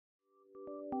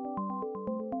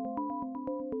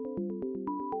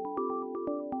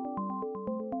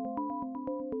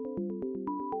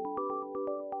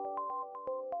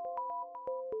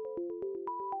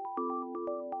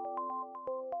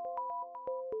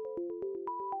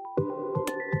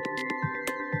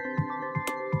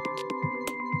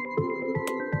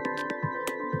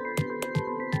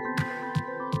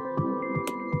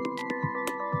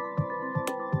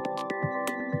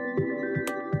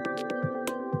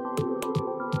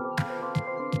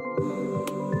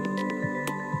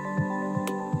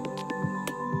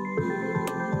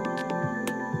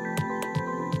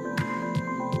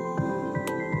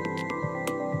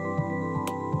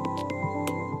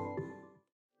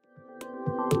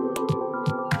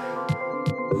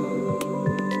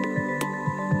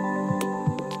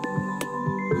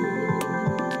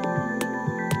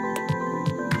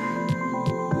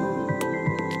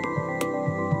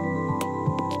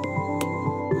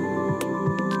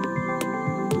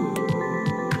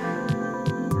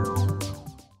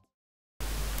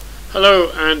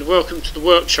Hello and welcome to the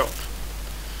workshop.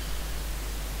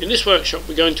 In this workshop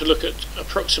we're going to look at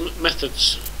approximate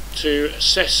methods to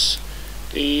assess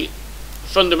the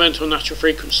fundamental natural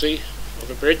frequency of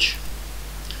a bridge.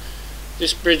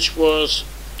 This bridge was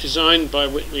designed by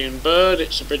Whitley and Bird.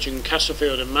 It's a bridge in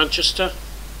Castlefield in Manchester,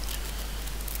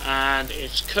 and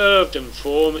it's curved in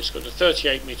form. It's got a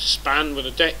 38 metre span with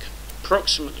a deck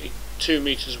approximately 2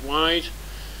 metres wide.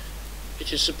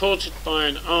 It is supported by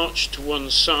an arch to one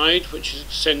side, which is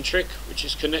eccentric, which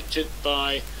is connected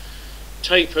by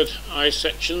tapered eye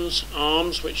sections,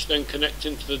 arms, which then connect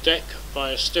into the deck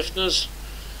via stiffeners,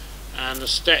 and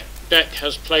the deck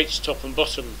has plates top and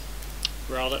bottom,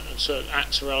 so it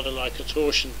acts rather like a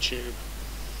torsion tube.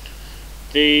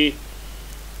 The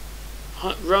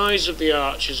rise of the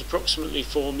arch is approximately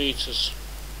 4 metres.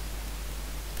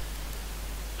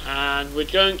 And we're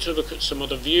going to look at some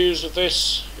other views of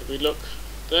this. If we look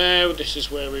there, this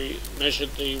is where we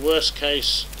measured the worst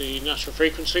case, the natural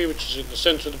frequency, which is in the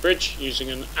centre of the bridge, using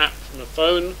an app from a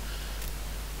phone,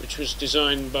 which was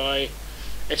designed by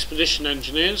expedition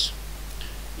engineers.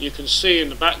 You can see in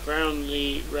the background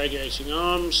the radiating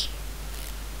arms,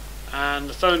 and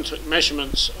the phone took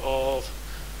measurements of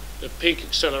the peak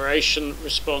acceleration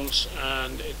response,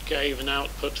 and it gave an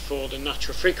output for the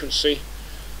natural frequency,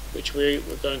 which we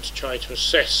were going to try to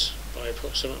assess by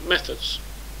approximate methods.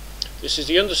 This is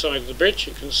the underside of the bridge.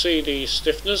 You can see the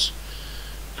stiffeners,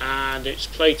 and it's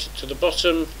plated to the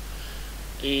bottom.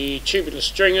 The tubular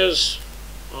stringers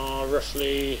are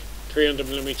roughly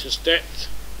 300mm depth.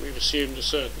 We've assumed a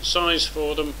certain size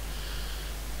for them,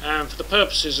 and for the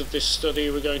purposes of this study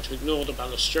we're going to ignore the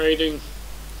balustrading,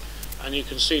 and you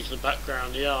can see to the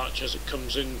background the arch as it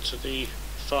comes into the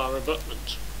far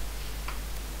abutment.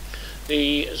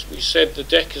 As we said, the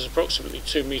deck is approximately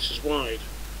 2 metres wide.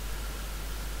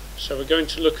 So we're going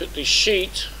to look at the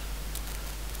sheet,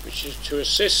 which is to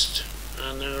assist,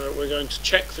 and we're going to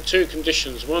check for two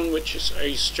conditions. One, which is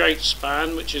a straight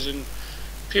span, which is in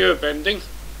pure bending,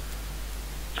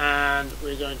 and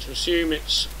we're going to assume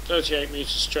it's 38 metres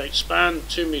straight span,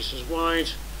 2 metres wide,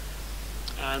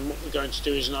 and what we're going to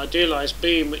do is an idealised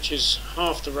beam, which is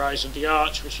half the rise of the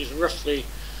arch, which is roughly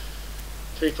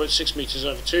 3.6 metres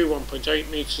over 2,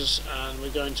 1.8 metres, and we're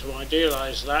going to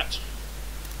idealise that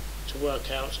to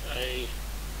work out a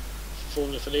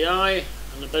formula for the eye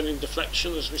and the bending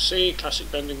deflection, as we see,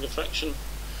 classic bending deflection.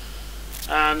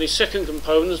 And the second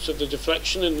component of the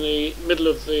deflection in the middle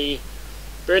of the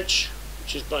bridge,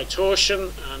 which is by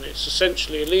torsion, and it's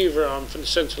essentially a lever arm from the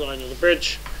centre line of the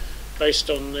bridge based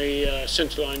on the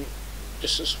centre line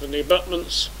distance from the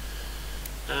abutments,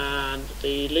 and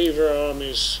the lever arm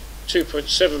is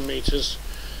 2.7 metres,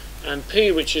 and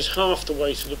P, which is half the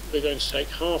weight of we're going to take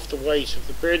half the weight of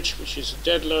the bridge, which is a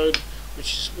dead load,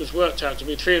 which was worked out to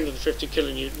be 350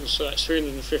 kilonewtons, so that's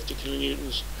 350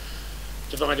 kilonewtons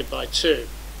divided by 2.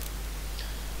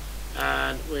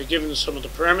 And we're given some of the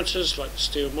parameters like the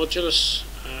steel modulus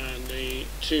and the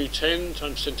 210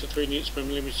 times 10 to the 3 newtons per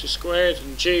millimetre squared,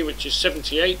 and G, which is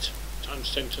 78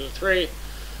 times 10 to the 3.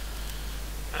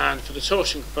 And for the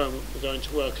torsion component we're going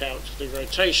to work out the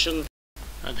rotation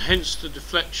and hence the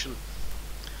deflection.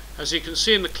 As you can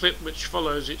see in the clip which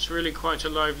follows, it's really quite a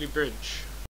lively bridge.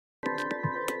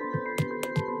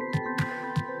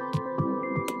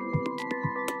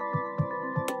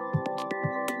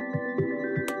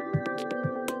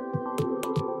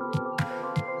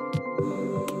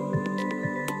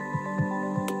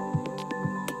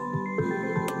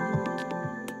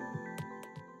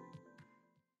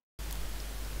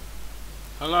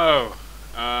 Hello,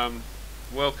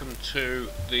 welcome to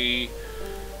the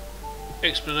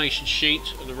explanation sheet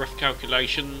of the rough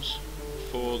calculations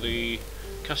for the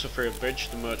Castlefield Bridge,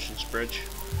 the Merchant's Bridge,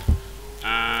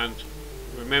 and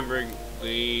remembering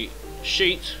the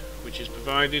sheet which is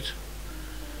provided.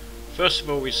 First of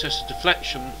all, we assess the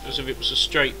deflection as if it was a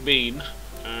straight beam,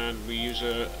 and we use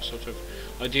a sort of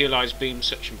idealised beam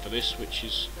section for this, which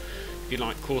is, if you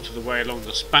like, quarter of the way along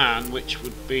the span, which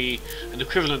would be an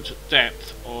equivalent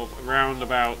depth of around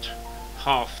about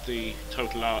half the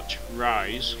total arch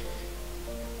rise.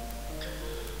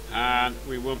 And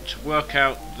we want to work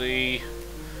out the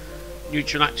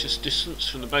neutral axis distance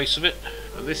from the base of it,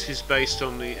 and this is based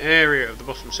on the area of the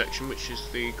bottom section, which is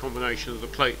the combination of the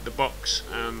plate, the box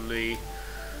and the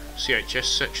CHS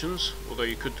sections, although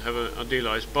you could have an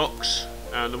idealised box,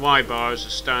 and the Y bar is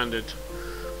a standard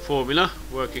formula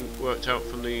worked out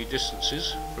from the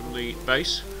distances from the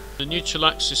base. The neutral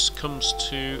axis comes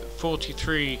to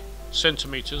 43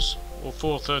 centimetres or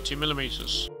 430mm.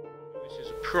 This is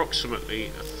approximately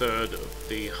a third of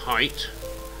the height,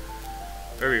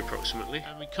 very approximately.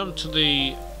 And we come to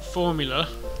the formula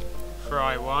for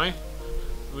IY,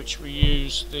 which we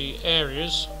use the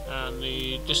areas and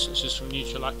the distances from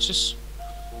neutral axis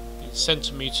in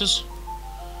centimetres,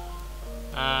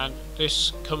 and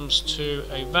this comes to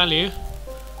a value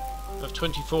of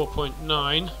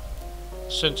 24.9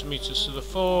 centimetres to the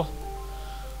 4,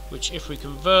 which if we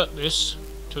convert this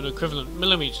to an equivalent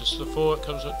millimetres to the 4, it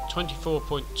comes at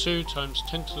 24.2 times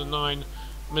 10 to the 9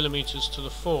 millimetres to the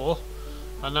 4,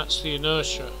 and that's the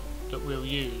inertia that we'll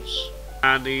use.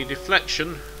 And the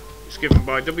deflection is given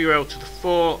by WL to the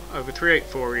 4 over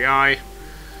 384 EI,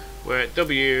 where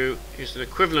W is an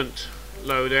equivalent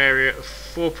load area of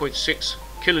 4.6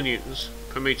 kilonewtons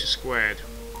per metre squared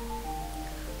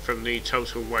from the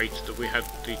total weight that we had,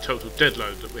 the total dead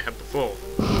load that we had before.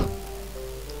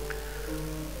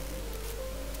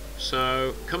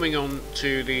 So coming on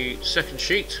to the second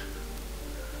sheet,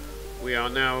 we are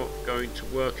now going to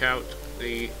work out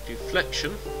the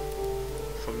deflection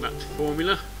from that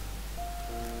formula,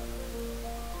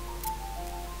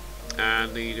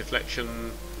 and the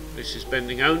deflection, this is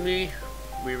bending only,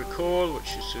 we recall,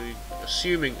 which is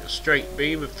assuming a straight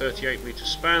beam of 38 metre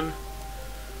span.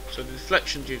 So the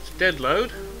deflection due to dead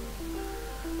load,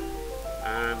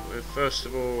 and we'll first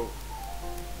of all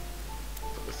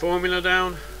put the formula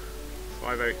down,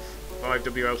 5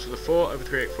 WL to the 4 over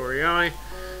 384 EI,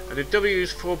 and if W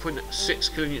is 4.6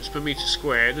 kilonewtons per metre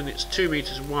squared and it's 2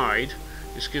 metres wide,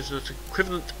 this gives us an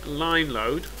equivalent line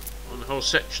load on the whole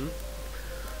section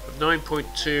of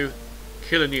 9.2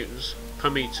 kilonewtons per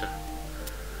metre.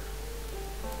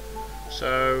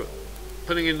 So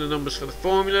putting in the numbers for the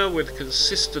formula with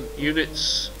consistent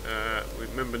units,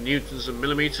 remember newtons and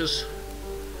millimetres,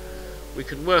 we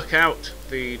can work out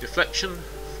the deflection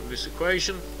from this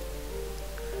equation,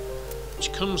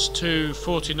 which comes to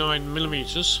 49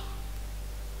 millimetres.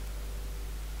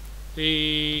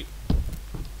 The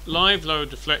live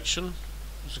load deflection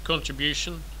is a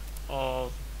contribution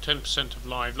of 10% of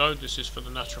live load. This is for the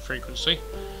natural frequency.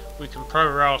 We can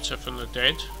prorata from the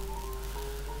dead,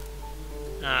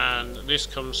 and this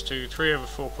comes to 3 over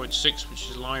 4.6, which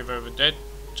is live over dead,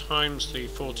 times the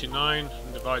 49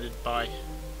 and divided by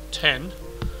 10,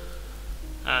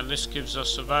 and this gives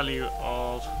us a value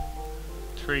of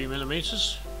 3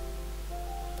 millimeters.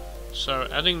 So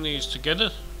adding these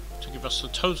together to give us the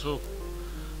total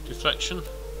deflection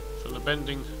from the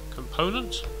bending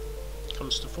component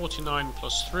comes to 49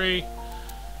 plus 3,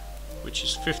 which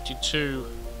is 52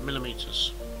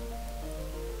 millimeters.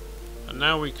 And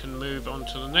now we can move on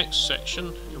to the next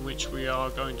section, in which we are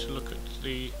going to look at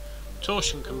the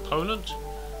torsion component,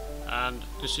 and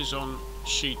this is on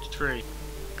sheet 3.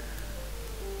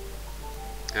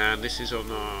 And this is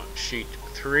on our sheet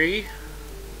 3,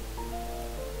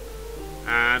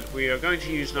 and we are going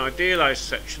to use an idealized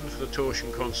section for the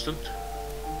torsion constant.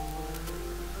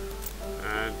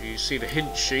 And you see the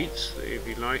hint sheets, if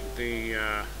you like, the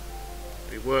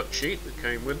worksheet that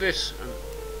came with this,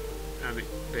 and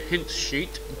the hint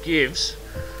sheet gives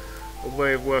a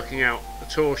way of working out the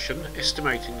torsion,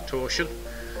 estimating the torsion,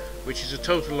 which is a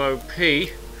total load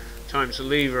P times the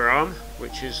lever arm,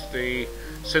 which is the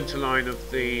centre line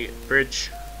of the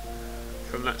bridge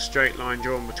from that straight line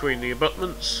drawn between the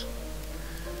abutments,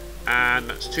 and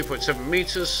that's 2.7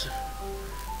 meters.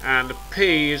 And the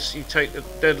P is, you take the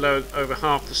dead load over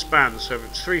half the span, so if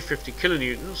it's 350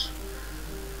 kilonewtons,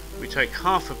 we take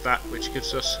half of that, which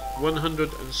gives us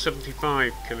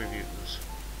 175 kilonewtons.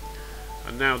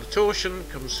 And now the torsion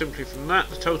comes simply from that,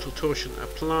 the total torsion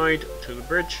applied to the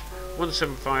bridge,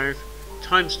 175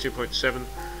 times 2.7,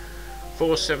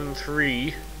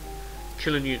 473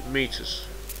 kilonewton meters.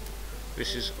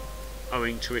 This is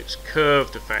owing to its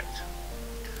curved effect.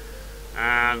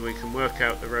 And we can work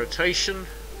out the rotation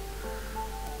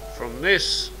from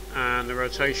this, and the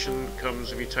rotation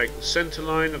comes if you take the centre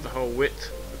line of the whole width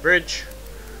of the bridge,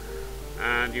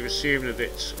 and you assume that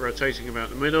it's rotating about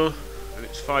the middle, and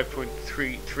it's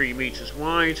 5.33 meters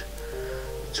wide.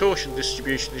 The torsion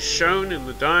distribution is shown in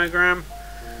the diagram,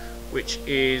 which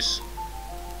is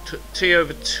T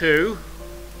over 2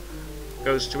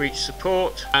 goes to each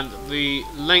support, and the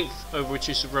length over which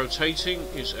is rotating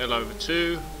is L over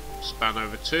 2, span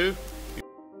over 2.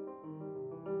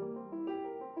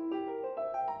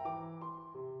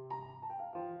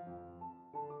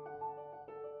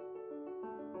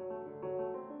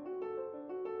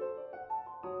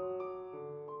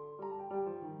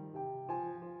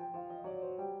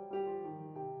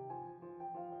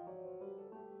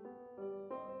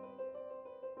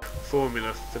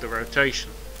 Formula for the rotation.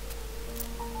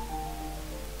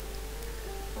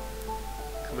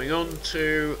 Coming on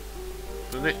to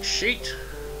the next sheet,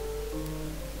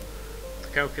 the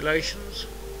calculations.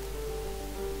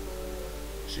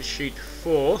 This is sheet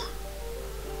 4,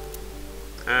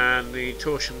 and the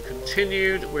torsion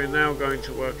continued. We're now going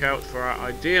to work out for our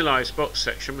idealized box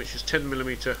section, which is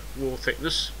 10mm wall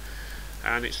thickness,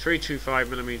 and it's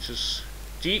 325mm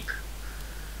deep,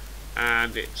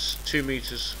 and it's 2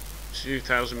 meters,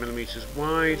 2000mm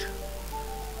wide,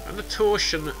 and the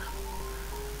torsion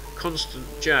constant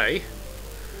J,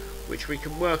 which we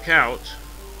can work out,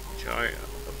 which I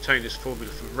obtained this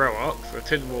formula from ROARC for a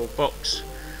thin wall box,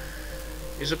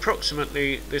 is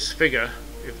approximately this figure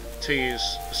if T is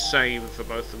the same for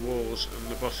both the walls and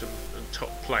the bottom and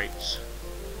top plates.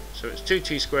 So it's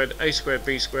 2T squared A squared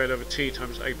B squared over T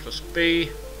times A plus B,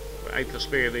 where A plus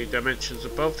B are the dimensions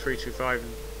above, 325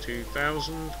 and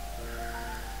 2000.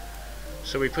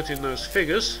 So we put in those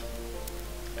figures,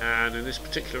 and in this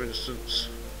particular instance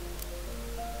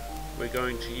we're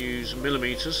going to use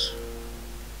millimeters,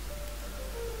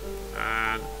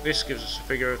 and this gives us a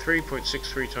figure of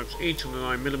 3.63 times e to the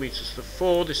 9 millimeters to the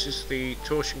 4. This is the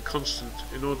torsion constant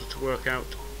in order to work out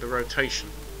the rotation.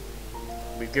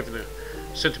 We've given a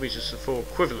centimeters to the 4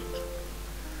 equivalent.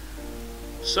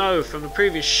 So from the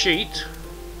previous sheet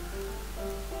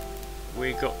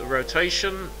we got the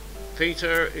rotation,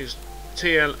 theta is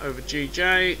TL over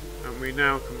GJ, and we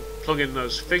now can plug in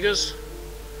those figures,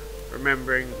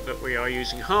 remembering that we are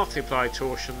using half the applied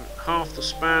torsion, half the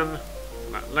span,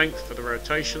 that length for the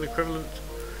rotation equivalent,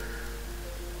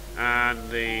 and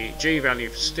the G value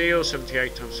for steel,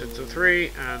 78 times 10 to the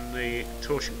 3, and the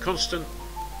torsion constant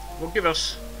will give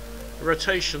us a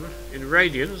rotation in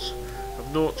radians of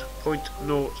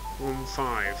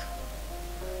 0.015,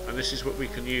 and this is what we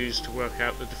can use to work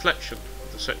out the deflection of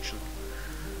the section.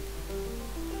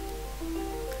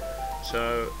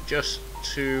 So just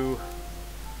to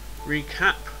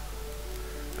recap,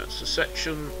 that's the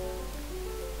section,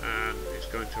 and it's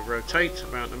going to rotate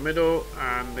about the middle,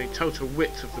 and the total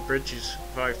width of the bridge is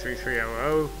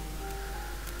 53300,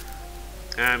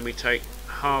 and we take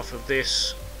half of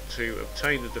this to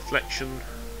obtain the deflection,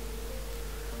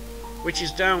 which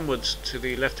is downwards to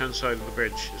the left hand side of the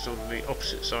bridge, is on the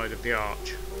opposite side of the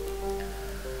arch.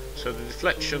 So the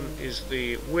deflection is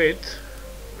the width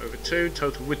over 2,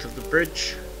 total width of the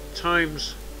bridge,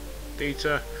 times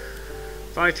theta,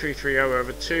 5330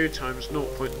 over 2 times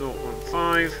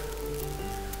 0.015,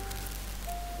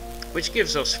 which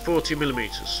gives us 40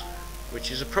 millimeters,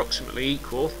 which is approximately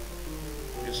equal,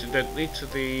 incidentally, to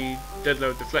the dead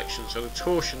load deflection. So the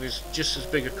torsion is just as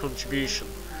big a contribution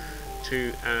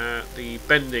to the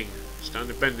bending,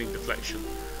 standard bending deflection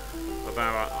of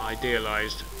our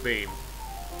idealized beam.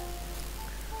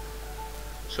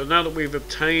 So now that we've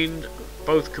obtained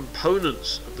both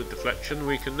components of the deflection,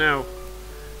 we can now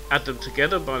add them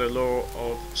together by the law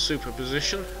of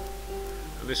superposition,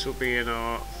 and this will be in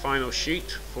our final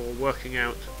sheet for working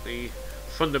out the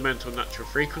fundamental natural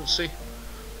frequency.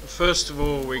 First of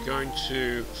all, we're going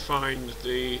to find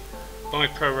the, by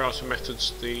pro rata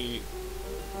methods, the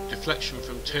deflection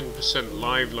from 10%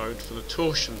 live load for the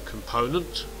torsion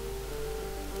component.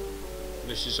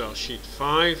 This is our sheet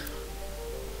 5.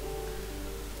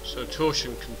 So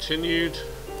torsion continued,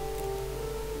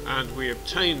 and we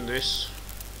obtained this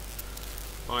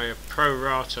by a pro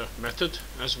rata method,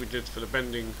 as we did for the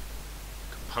bending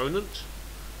component.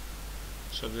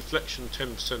 So deflection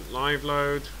 10% live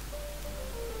load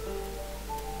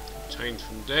obtained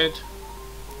from dead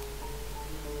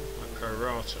by pro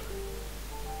rata.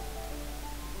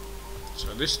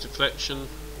 So this deflection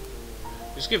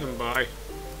is given by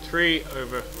 3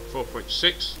 over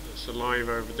 4.6, that's the live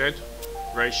over dead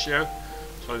ratio,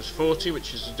 times 40,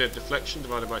 which is the dead deflection,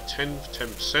 divided by 10 for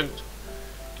 10%,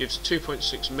 gives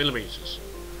 2.6 millimeters.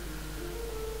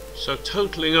 So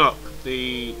totaling up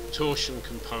the torsion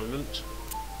component,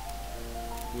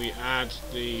 we add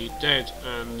the dead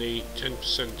and the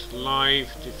 10%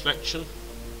 live deflection,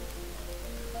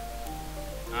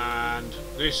 and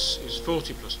this is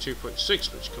 40 plus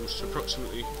 2.6, which comes to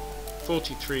approximately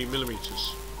 43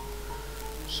 millimeters.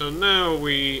 So now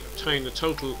we obtain the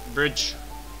total bridge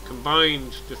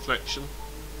combined deflection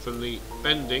from the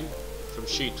bending from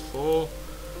sheet 4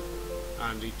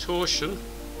 and the torsion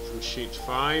from sheet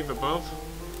 5 above.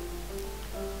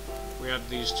 We add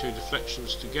these two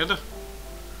deflections together,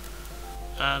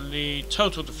 and the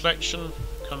total deflection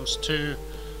comes to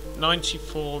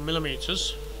 94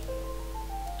 millimeters.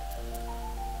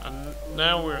 And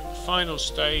now we're at the final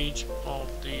stage of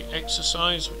the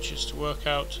exercise, which is to work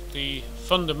out the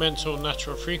fundamental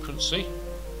natural frequency.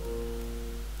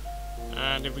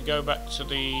 And if we go back to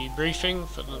the briefing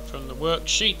from the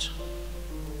worksheet,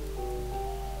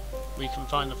 we can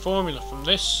find the formula from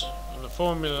this, and the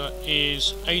formula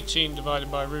is 18 divided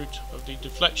by root of the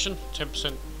deflection,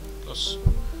 10% plus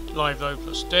live load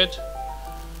plus dead,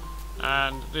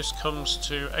 and this comes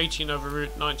to 18 over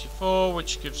root 94,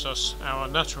 which gives us our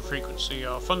natural frequency,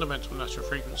 our fundamental natural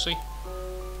frequency,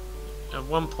 at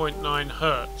 1.9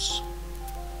 Hertz,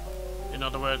 in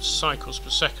other words cycles per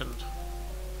second.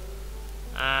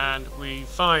 And we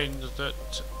find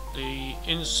that the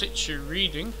in situ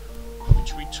reading,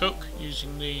 which we took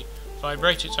using the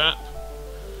Vibratit app,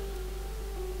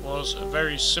 was a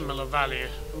very similar value,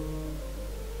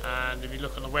 and if you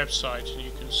look on the website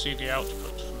you can see the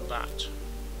output from that.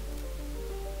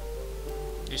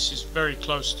 This is very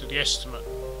close to the estimate.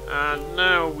 And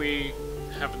now we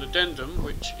have an addendum,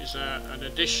 which is an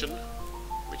addition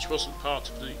which wasn't part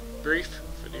of the brief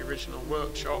for the original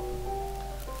workshop.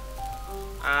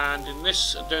 And in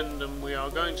this addendum we are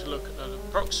going to look at an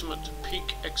approximate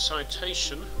peak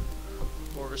excitation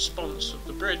or response of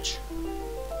the bridge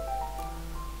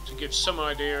to give some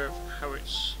idea of how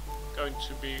it's going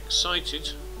to be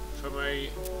excited from a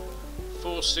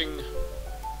forcing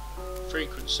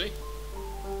frequency.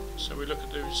 So we look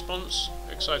at the response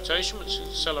excitation, which is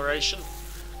acceleration,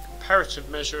 comparative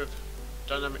measure of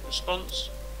dynamic response,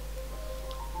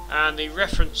 and the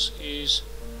reference is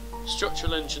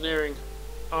Structural Engineering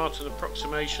Art and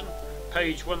Approximation,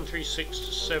 page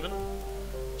 136-7,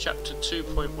 chapter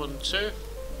 2.12.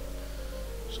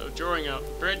 So drawing out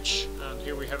the bridge, and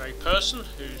here we have a person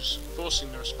who's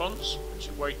forcing the response, which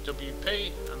is weight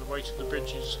WP, and the weight of the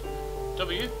bridge is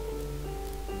W.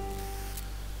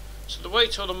 So the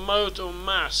weight or the modal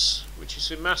mass, which is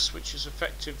the mass which is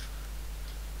effective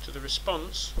to the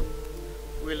response,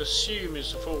 we'll assume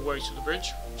is the full weight of the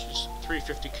bridge, which is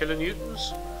 350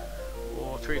 kilonewtons,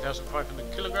 or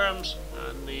 3,500 kilograms,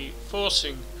 and the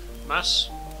forcing mass,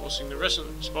 forcing the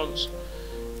resonant response,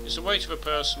 is the weight of a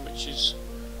person, which is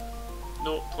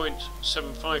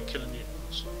 0.75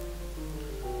 kilonewtons.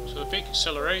 So the peak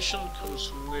acceleration comes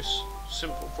from this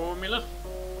simple formula,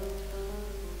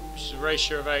 which is a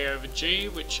ratio of A over G,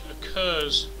 which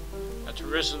occurs at a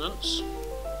resonance,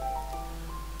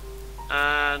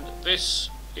 and this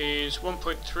is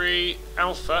 1.3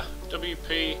 alpha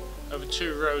WP over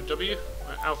 2 rho W,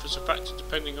 where alpha is a factor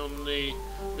depending on the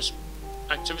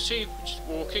activity, which is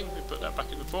walking. We put that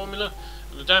back in the formula,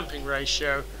 and the damping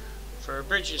ratio for a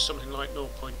bridge is something like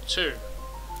 0.2.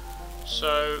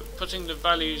 So putting the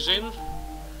values in,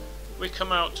 we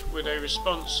come out with a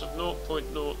response of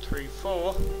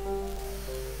 0.034,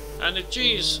 and if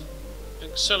G is an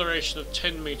acceleration of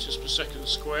 10 meters per second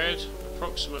squared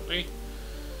approximately,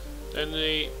 then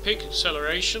the peak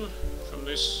acceleration from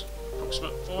this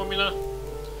approximate formula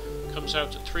comes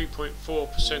out at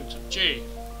 3.4% of G.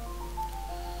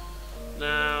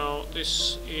 Now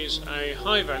this is a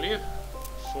high value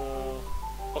for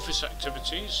office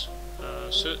activities,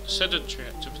 sedentary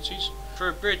activities. For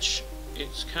a bridge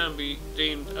it can be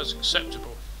deemed as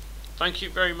acceptable. Thank you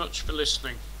very much for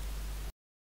listening.